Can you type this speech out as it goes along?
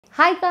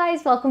Hi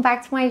guys, welcome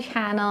back to my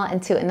channel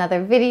and to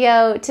another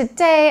video.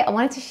 Today I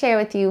wanted to share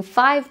with you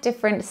 5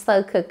 different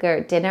slow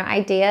cooker dinner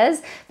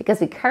ideas because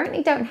we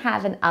currently don't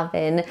have an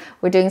oven.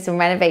 We're doing some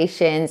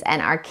renovations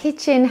and our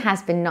kitchen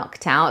has been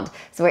knocked out.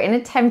 So we're in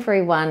a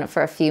temporary one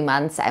for a few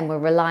months and we're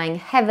relying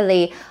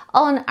heavily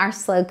on our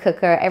slow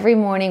cooker. Every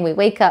morning we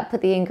wake up,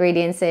 put the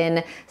ingredients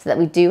in so that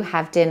we do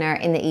have dinner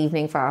in the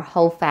evening for our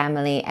whole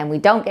family and we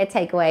don't get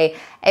takeaway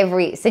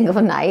every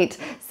single night.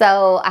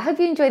 So I hope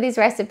you enjoy these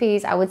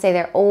recipes. I would say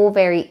they're all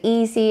very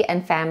easy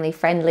and family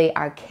friendly.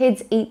 Our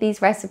kids eat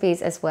these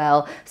recipes as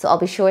well. So I'll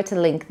be sure to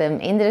link them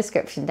in the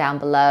description down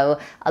below,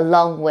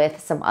 along with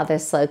some other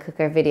slow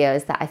cooker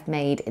videos that I've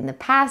made in the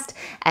past.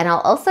 And I'll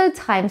also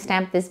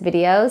timestamp this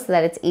video so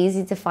that it's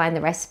easy to find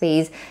the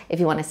recipes if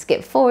you want to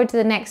skip forward to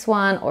the next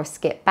one or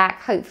skip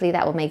back. Hopefully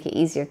that will make it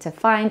easier to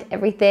find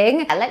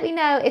everything. And let me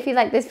know if you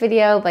like this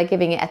video by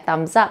giving it a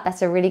thumbs up.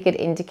 That's a really good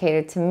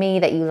indicator to me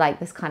that you like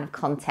this kind of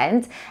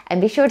content.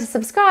 And be sure to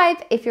subscribe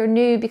if you're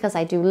new because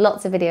I do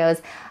lots of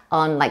videos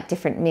on like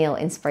different meal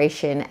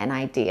inspiration and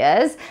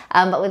ideas.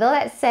 But with all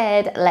that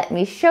said, let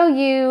me show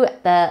you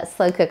the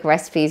slow cook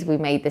recipes we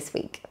made this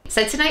week.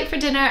 So tonight for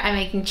dinner, I'm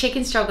making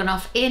chicken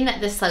stroganoff in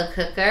the slow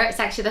cooker. It's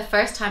actually the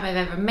first time I've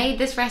ever made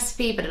this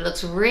recipe, but it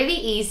looks really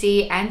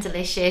easy and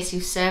delicious. You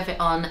serve it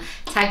on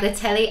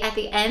tagliatelle at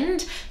the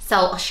end. So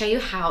I'll show you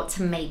how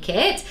to make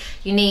it.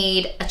 You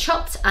need a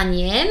chopped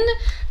onion.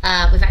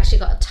 We've actually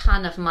got a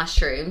ton of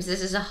mushrooms.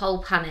 This is a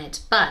whole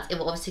punnet, but it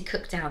will obviously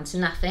cook down to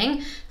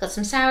nothing. Got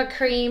some sour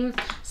cream,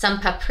 some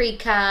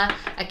paprika,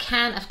 a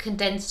can of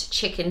condensed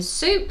chicken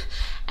soup,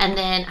 and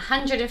then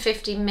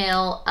 150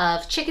 ml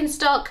of chicken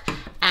stock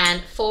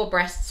and 4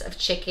 breasts of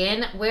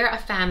chicken. We're a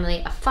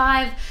family of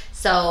 5.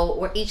 So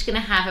we're each gonna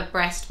have a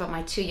breast, but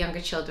my 2 younger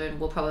children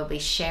will probably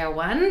share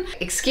one.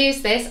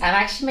 Excuse this, I'm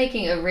actually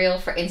making a reel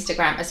for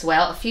Instagram as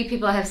well. A few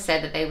people have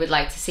said that they would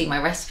like to see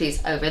my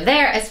recipes over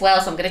there as well,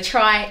 so I'm gonna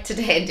try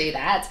today and do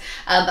that.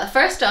 But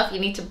first off, you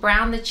need to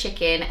brown the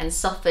chicken and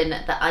soften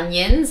the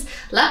onions.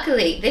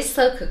 Luckily, this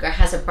slow cooker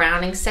has a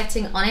browning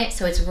setting on it,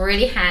 so it's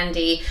really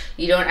handy.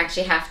 You don't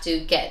actually have to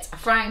get a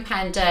frying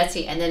pan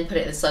dirty and then put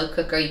it in the slow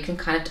cooker. You can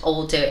kind of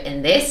all do it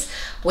in this,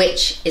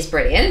 which is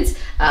brilliant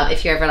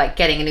if you're ever like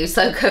getting a new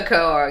slow cooker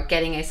or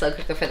getting a slow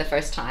cooker for the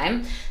first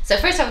time. So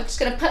first off, I'm just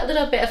gonna put a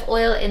little bit of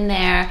oil in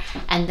there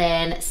and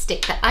then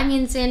stick the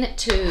onions in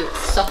to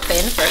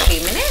soften for a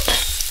few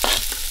minutes.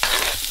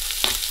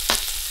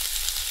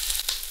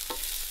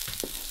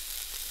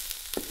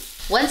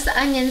 Once the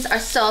onions are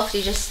soft,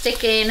 you just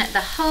stick in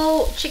the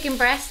whole chicken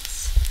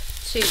breasts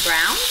to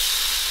brown.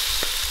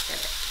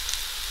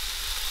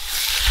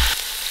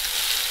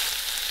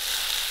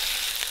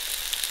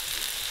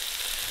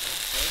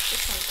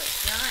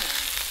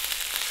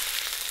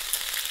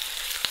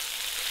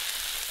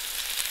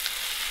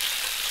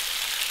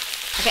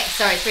 Okay,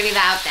 sorry, it's really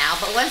loud now,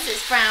 but once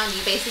it's brown,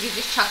 you basically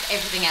just chuck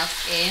everything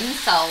else in.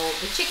 So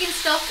the chicken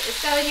stock is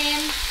going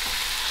in,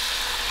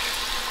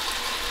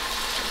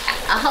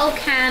 a whole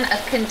can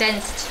of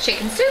condensed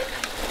chicken soup,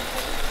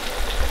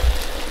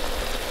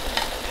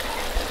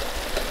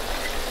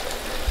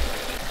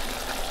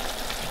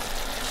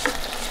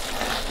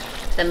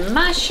 the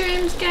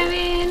mushrooms go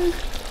in,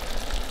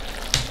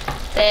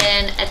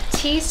 then a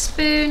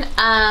teaspoon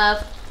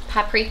of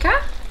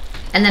paprika,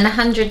 and then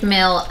 100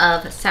 ml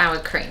of sour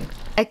cream.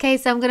 Okay,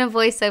 so I'm going to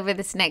voice over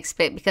this next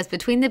bit because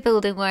between the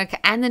building work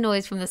and the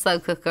noise from the slow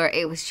cooker,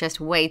 it was just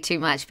way too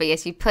much. But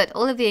yes, you put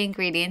all of the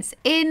ingredients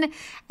in,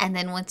 and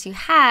then once you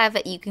have,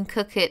 you can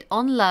cook it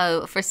on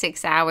low for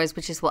 6 hours,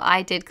 which is what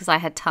I did because I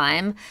had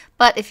time.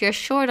 But if you're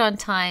short on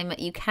time,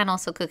 you can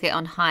also cook it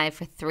on high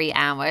for 3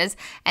 hours.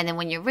 And then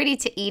when you're ready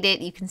to eat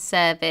it, you can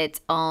serve it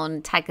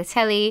on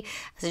tagliatelle.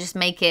 So just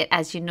make it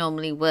as you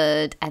normally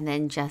would and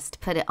then just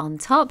put it on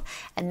top.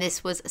 And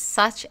this was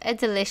such a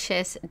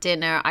delicious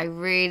dinner. I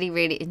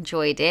really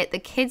enjoyed it. The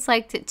kids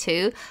liked it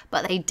too,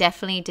 but they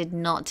definitely did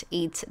not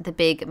eat the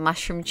big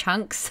mushroom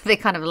chunks. They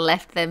kind of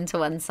left them to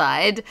one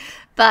side.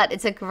 But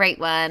it's a great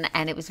one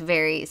and it was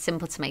very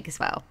simple to make as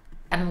well.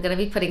 And I'm going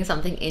to be putting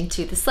something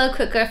into the slow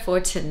cooker for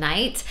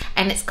tonight,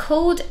 and it's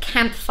called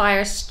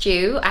Campfire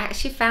Stew. I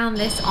actually found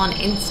this on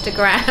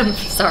Instagram.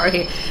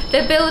 Sorry,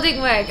 the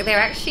building work, they're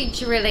actually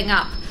drilling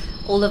up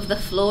all of the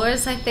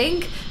floors, I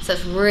think, so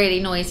it's really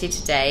noisy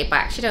today, but I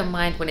actually don't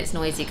mind when it's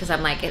noisy because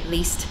I'm like, at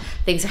least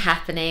things are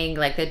happening,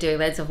 like they're doing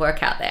loads of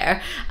work out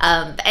there.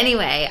 But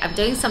anyway, I'm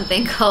doing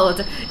something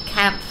called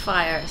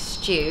Campfire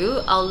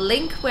Stew. I'll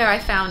link where I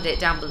found it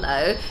down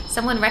below.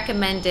 Someone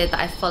recommended that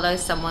I follow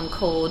someone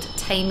called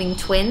Taming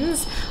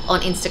Twins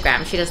on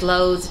Instagram. She does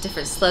loads of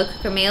different slow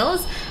cooker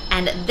meals,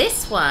 and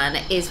this one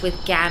is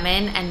with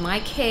gammon, and my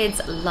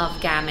kids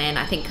love gammon,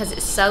 I think because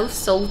it's so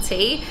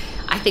salty.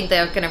 I think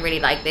they're gonna really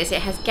like this.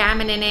 It has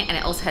gammon in it and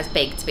it also has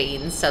baked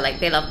beans, so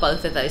like they love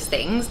both of those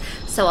things.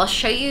 So I'll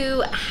show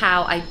you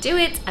how I do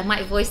it. I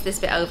might voice this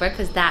bit over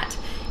because that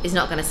is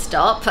not gonna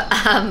stop.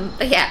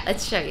 But yeah,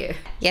 let's show you.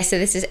 Yeah, so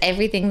this is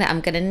everything that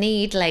I'm gonna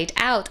need laid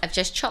out. I've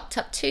just chopped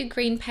up 2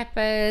 green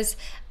peppers,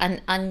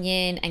 an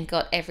onion, and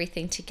got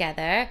everything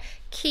together.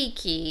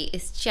 Kiki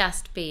is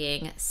just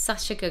being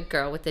such a good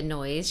girl with the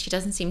noise. She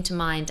doesn't seem to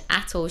mind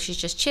at all. She's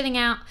just chilling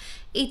out,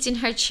 eating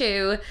her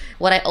chew.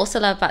 What I also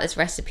love about this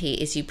recipe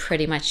is you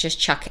pretty much just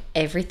chuck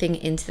everything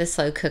into the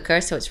slow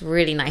cooker, so it's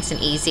really nice and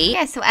easy.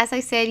 Yeah, so as I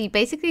said, you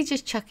basically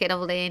just chuck it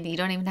all in. You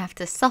don't even have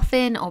to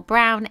soften or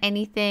brown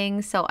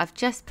anything. So I've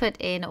just put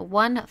in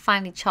 1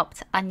 finely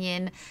chopped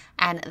onion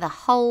and the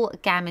whole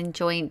gammon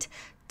joint,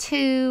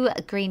 2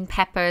 green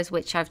peppers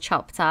which I've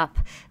chopped up,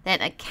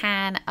 then a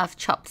can of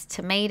chopped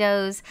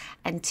tomatoes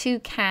and 2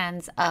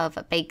 cans of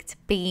baked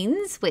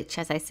beans, which,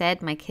 as I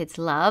said, my kids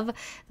love.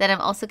 Then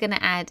I'm also going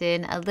to add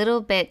in a little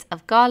bit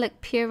of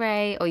garlic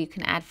puree, or you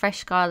can add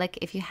fresh garlic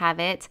if you have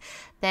it.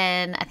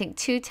 Then I think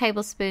 2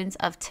 tablespoons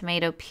of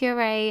tomato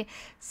puree,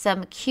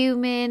 some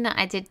cumin,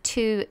 I did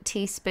 2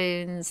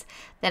 teaspoons.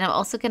 Then I'm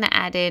also going to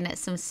add in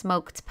some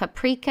smoked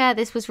paprika.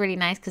 This was really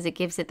nice because it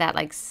gives it that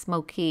like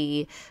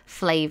smoky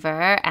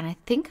flavor, and I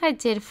think I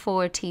did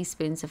 4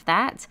 teaspoons of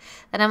that.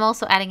 Then I'm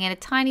also adding in a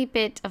tiny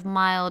bit of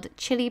mild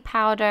chili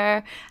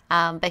powder,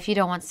 but if you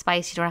don't want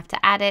spice, you don't have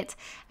to add it.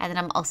 And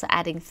then I'm also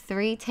adding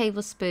 3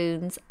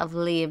 tablespoons of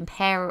Liam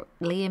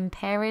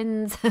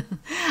Perrins,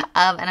 and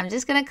I'm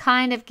just going to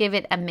kind of give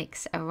it a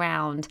mix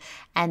around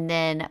and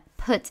then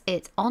put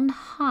it on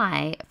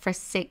high for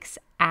 6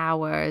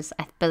 hours,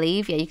 I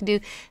believe. Yeah, you can do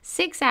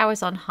 6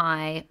 hours on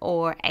high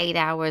or 8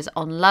 hours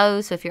on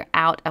low. So if you're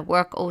out at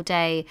work all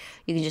day,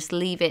 you can just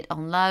leave it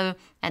on low.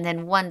 And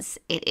then once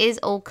it is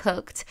all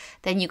cooked,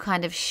 then you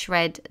kind of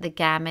shred the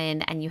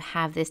gammon and you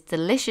have this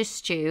delicious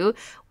stew,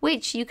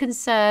 which you can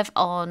serve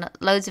on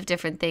loads of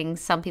different things.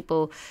 Some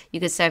people,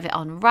 you could serve it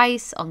on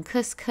rice, on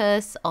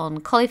couscous, on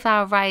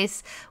cauliflower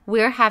rice.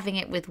 We're having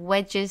it with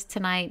wedges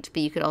tonight,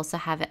 but you could also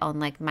have it on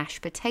like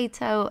mashed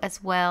potato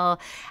as well.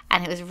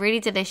 And it was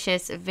really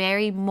delicious,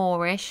 very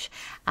Moorish.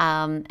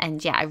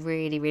 And yeah, I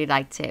really, really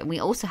liked it. And we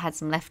also had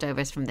some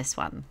leftovers from this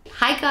one.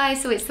 Hi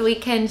guys, so it's the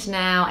weekend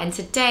now, and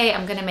today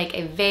I'm gonna make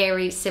a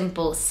very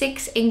simple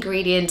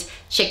 6-ingredient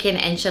chicken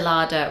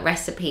enchilada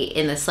recipe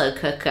in the slow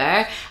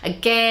cooker.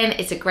 Again,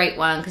 it's a great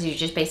one because you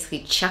just basically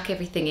chuck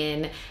everything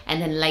in,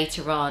 and then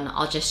later on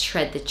I'll just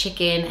shred the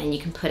chicken and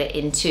you can put it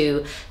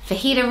into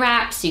fajita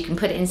wraps, you can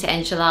put it into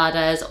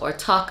enchiladas or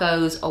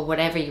tacos or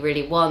whatever you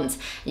really want.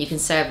 You can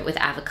serve it with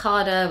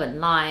avocado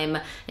and lime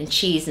and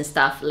cheese and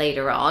stuff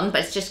later on,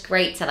 but it's just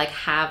great to like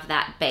have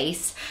that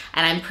base,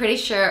 and I'm pretty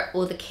sure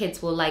all the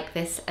kids will like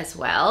this as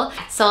well.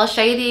 So I'll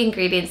show you the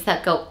ingredients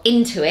that go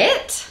into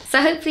it.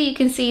 So hopefully you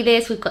can see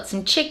this. We've got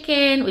some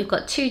chicken, we've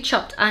got 2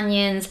 chopped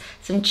onions,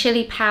 some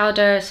chili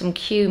powder, some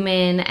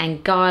cumin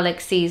and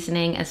garlic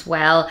seasoning as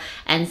well,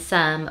 and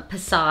some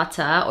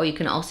passata, or you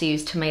can also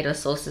use tomato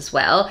sauce as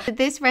well.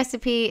 This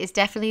recipe is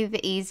definitely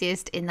the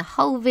easiest in the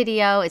whole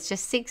video. It's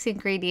just 6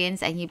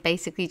 ingredients and you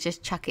basically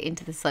just chuck it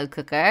into the slow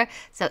cooker.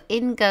 So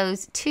in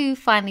goes 2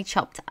 finely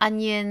chopped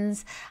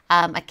onions,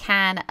 a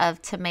can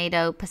of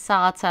tomato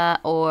passata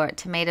or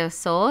tomato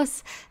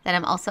sauce. Then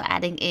I'm also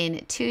adding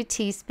in 2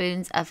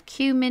 teaspoons of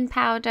cumin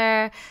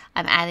powder.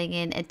 I'm adding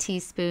in a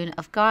teaspoon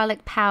of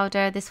garlic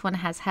powder. This one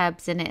has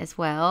herbs in it as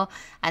well.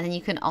 And then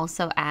you can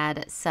also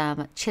add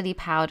some chili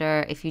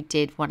powder if you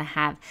did want to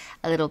have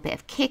a little bit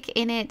of kick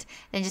in it.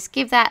 Then just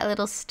give that a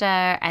little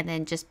stir and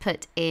then just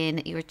put in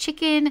your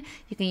chicken.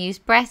 You can use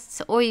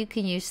breasts or you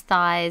can use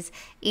thighs.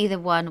 Either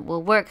one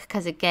will work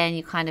because again,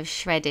 you kind of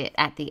shred it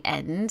at the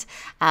end.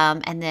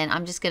 And then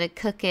I'm just going to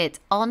cook it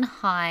on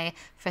high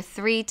for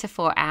 3 to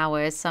 4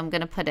 hours. So I'm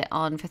going to put it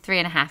on for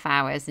 3.5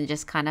 hours and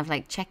just kind of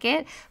like check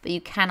it. But you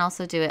can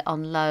also do it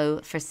on low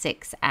for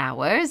 6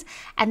 hours.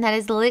 And that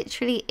is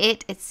literally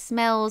it. It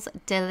smells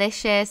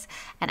delicious.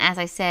 And as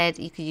I said,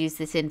 you could use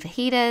this in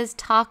fajitas,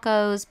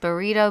 tacos,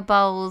 burrito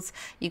bowls.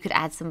 You could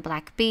add some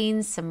black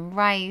beans, some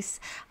rice.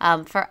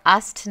 For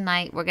us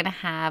tonight, we're going to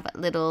have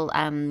little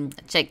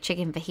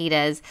chicken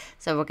fajitas.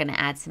 So we're going to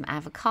add some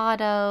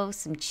avocado,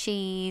 some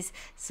cheese,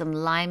 some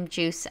lime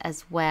juice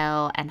as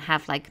well, and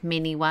have like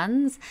mini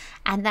ones.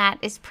 And that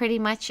is pretty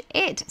much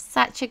it.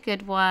 Such a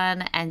good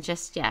one, and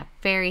just, yeah,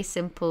 very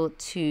simple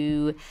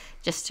to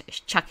just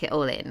chuck it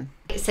all in.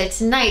 So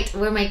tonight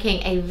we're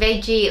making a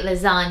veggie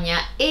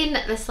lasagna in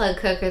the slow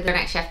cooker. You don't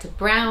actually have to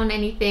brown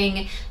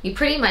anything. You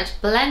pretty much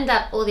blend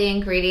up all the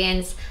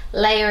ingredients,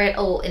 layer it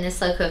all in the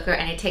slow cooker,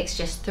 and it takes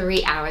just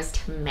 3 hours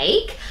to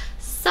make.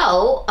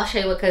 So I'll show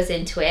you what goes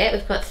into it.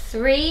 We've got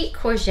 3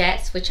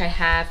 courgettes, which I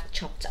have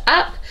chopped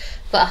up.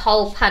 We've got a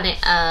whole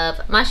punnet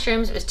of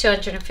mushrooms. It was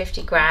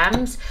 250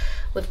 grams.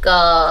 We've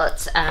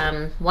got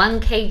 1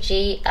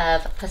 kg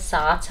of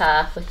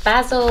passata with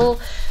basil.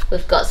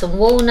 We've got some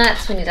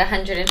walnuts. We need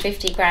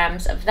 150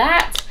 grams of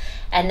that.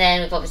 And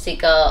then we've obviously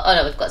got, oh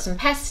no, we've got some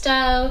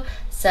pesto,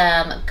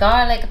 some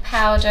garlic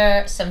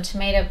powder, some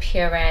tomato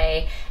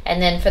puree,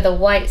 and then for the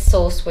white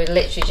sauce we're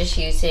literally just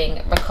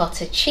using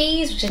ricotta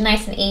cheese, which is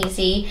nice and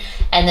easy.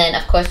 And then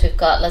of course we've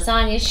got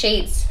lasagna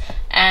sheets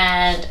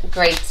and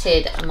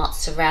grated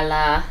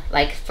mozzarella,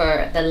 like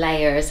for the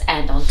layers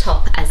and on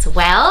top as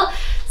well.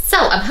 So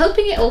I'm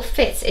hoping it all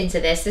fits into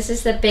this. This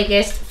is the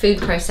biggest food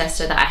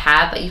processor that I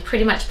have, but you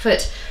pretty much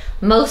put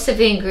most of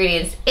the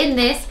ingredients in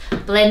this,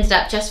 blend it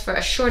up just for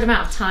a short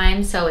amount of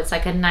time, so it's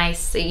like a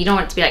nice, you don't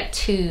want it to be like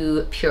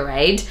too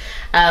pureed.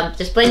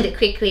 Just blend it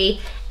quickly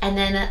and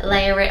then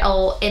layer it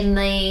all in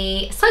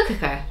the slow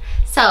cooker.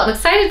 So I'm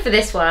excited for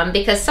this one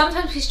because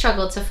sometimes we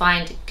struggle to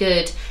find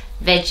good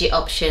veggie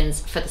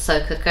options for the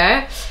slow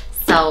cooker.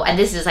 So, and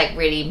this is like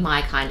really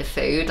my kind of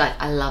food, like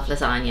I love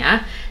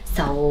lasagna.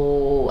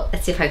 So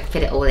let's see if I can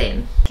fit it all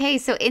in. Okay,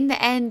 so in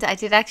the end, I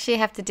did actually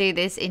have to do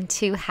this in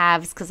 2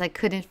 halves because I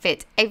couldn't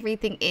fit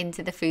everything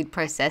into the food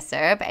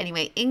processor. But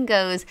anyway, in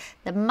goes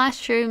the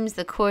mushrooms,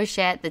 the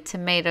courgette, the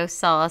tomato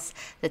sauce,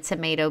 the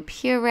tomato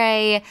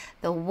puree,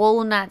 the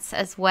walnuts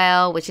as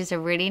well, which is a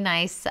really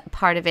nice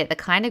part of it that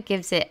kind of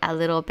gives it a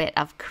little bit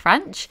of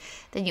crunch.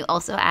 Then you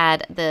also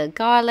add the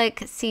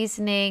garlic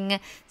seasoning,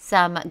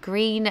 some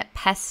green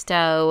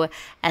pesto,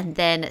 and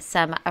then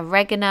some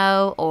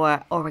oregano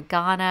or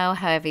oregano,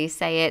 however you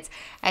say it.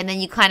 And then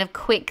you kind of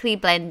quickly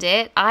blend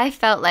it. I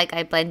felt like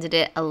I blended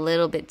it a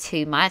little bit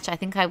too much. I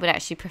think I would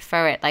actually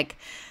prefer it like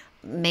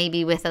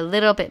maybe with a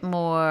little bit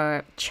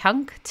more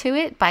chunk to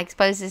it, but I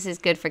suppose this is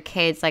good for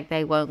kids, like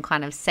they won't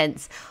kind of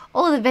sense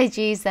all the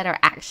veggies that are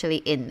actually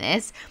in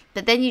this.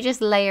 But then you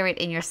just layer it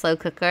in your slow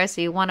cooker,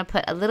 so you want to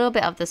put a little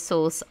bit of the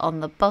sauce on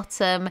the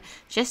bottom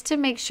just to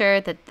make sure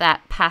that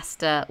that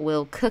pasta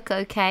will cook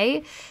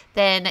okay.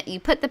 Then you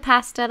put the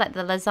pasta, like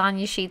the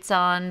lasagna sheets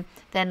on,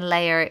 then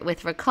layer it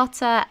with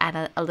ricotta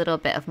and a little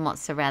bit of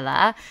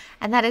mozzarella,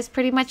 and that is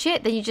pretty much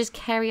it. Then you just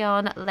carry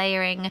on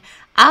layering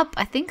up.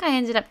 I think I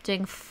ended up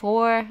doing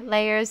 4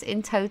 layers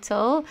in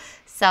total.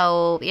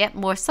 So yeah,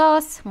 more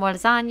sauce, more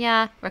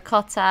lasagna,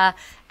 ricotta,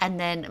 and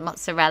then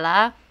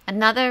mozzarella.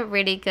 Another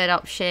really good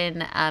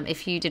option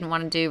if you didn't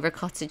want to do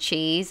ricotta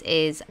cheese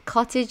is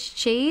cottage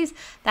cheese.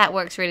 That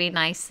works really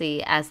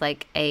nicely as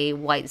like a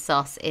white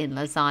sauce in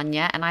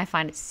lasagna, and I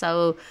find it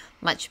so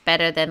much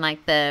better than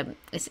like the,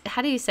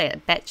 how do you say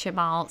it,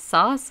 bechamel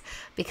sauce,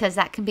 because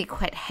that can be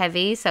quite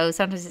heavy, so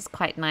sometimes it's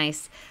quite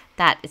nice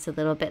that it's a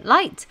little bit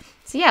light.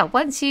 So yeah,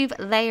 once you've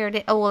layered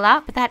it all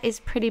up, that is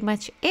pretty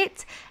much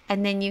it,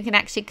 and then you can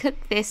actually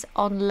cook this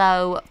on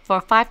low for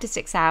 5 to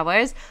 6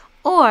 hours,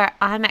 or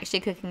I'm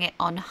actually cooking it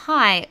on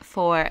high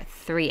for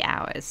 3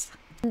 hours.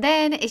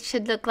 Then it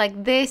should look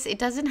like this. It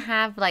doesn't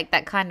have like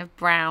that kind of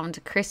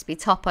browned crispy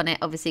top on it,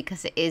 obviously,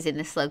 because it is in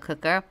the slow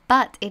cooker,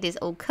 but it is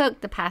all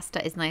cooked. The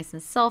pasta is nice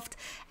and soft,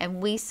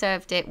 and we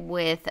served it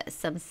with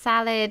some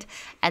salad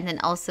and then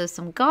also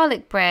some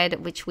garlic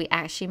bread, which we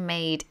actually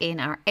made in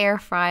our air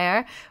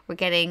fryer. We're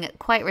getting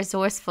quite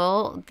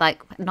resourceful,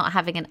 like not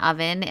having an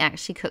oven. It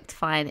actually cooked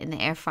fine in the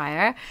air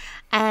fryer,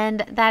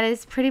 and that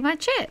is pretty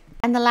much it.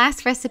 And the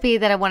last recipe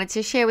that I wanted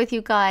to share with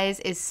you guys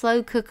is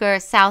slow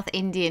cooker South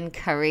Indian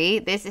curry.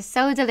 This is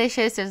so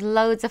delicious. There's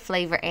loads of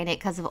flavor in it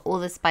because of all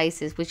the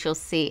spices, which you'll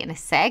see in a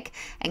sec.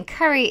 And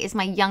curry is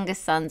my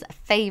youngest son's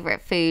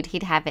favorite food.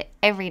 He'd have it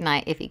every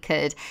night if he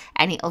could.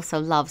 And he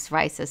also loves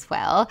rice as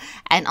well.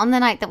 And on the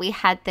night that we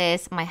had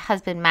this, my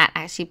husband Matt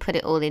actually put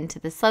it all into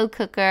the slow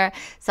cooker.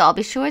 So I'll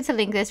be sure to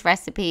link this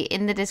recipe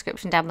in the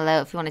description down below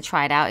if you want to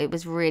try it out. It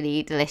was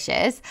really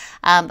delicious.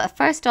 But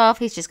first off,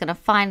 he's just going to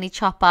finely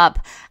chop up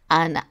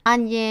an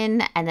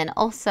onion, and then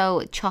also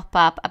chop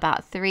up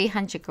about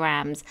 300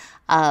 grams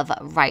of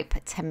ripe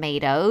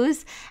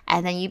tomatoes.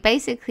 And then you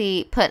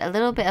basically put a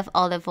little bit of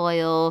olive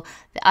oil,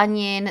 the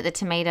onion, the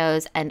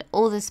tomatoes, and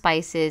all the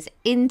spices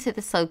into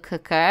the slow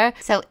cooker.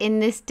 So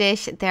in this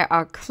dish, there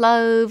are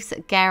cloves,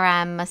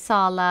 garam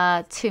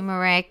masala,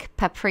 turmeric,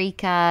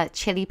 paprika,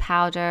 chili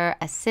powder,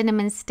 a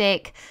cinnamon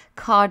stick,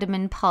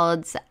 cardamom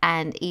pods,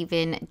 and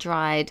even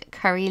dried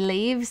curry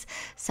leaves.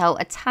 So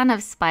a ton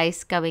of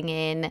spice going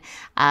in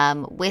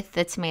with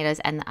the tomatoes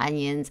and the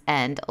onions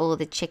and all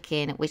the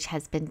chicken, which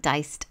has been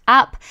diced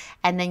up.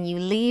 And then you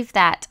leave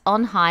that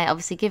on high,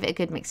 obviously give it a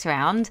good mix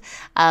around,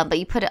 but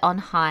you put it on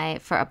high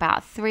for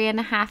about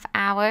 3.5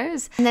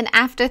 hours. And then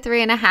after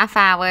 3.5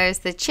 hours,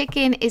 the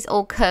chicken is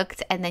all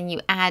cooked, and then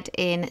you add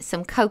in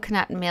some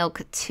coconut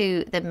milk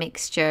to the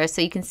mixture.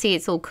 So you can see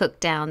it's all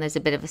cooked down. There's a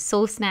bit of a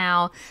sauce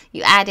now.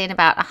 You add in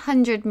about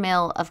 100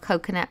 ml of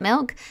coconut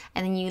milk,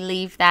 and then you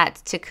leave that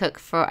to cook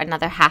for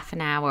another half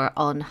an hour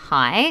on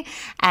high.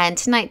 And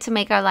tonight, to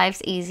make our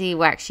lives easy,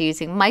 we're actually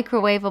using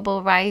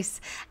microwavable rice,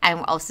 and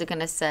we're also going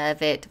to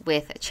serve it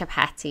with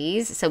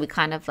chapatis. So we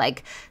kind of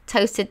like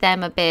toasted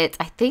them a bit,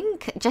 I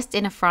think just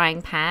in a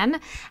frying pan,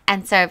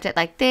 and served it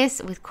like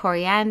this with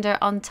coriander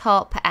on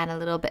top and a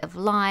little bit of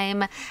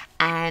lime,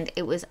 and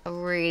it was a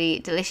really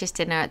delicious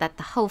dinner that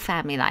the whole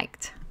family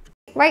liked.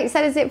 Right, so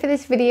that is it for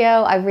this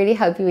video. I really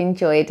hope you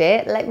enjoyed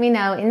it. Let me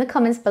know in the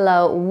comments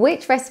below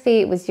which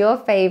recipe was your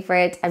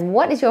favorite and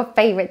what is your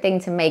favorite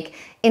thing to make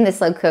in the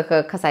slow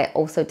cooker, because I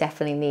also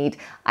definitely need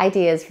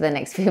ideas for the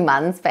next few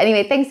months. But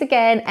anyway, thanks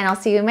again, and I'll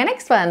see you in my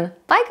next one.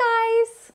 Bye guys.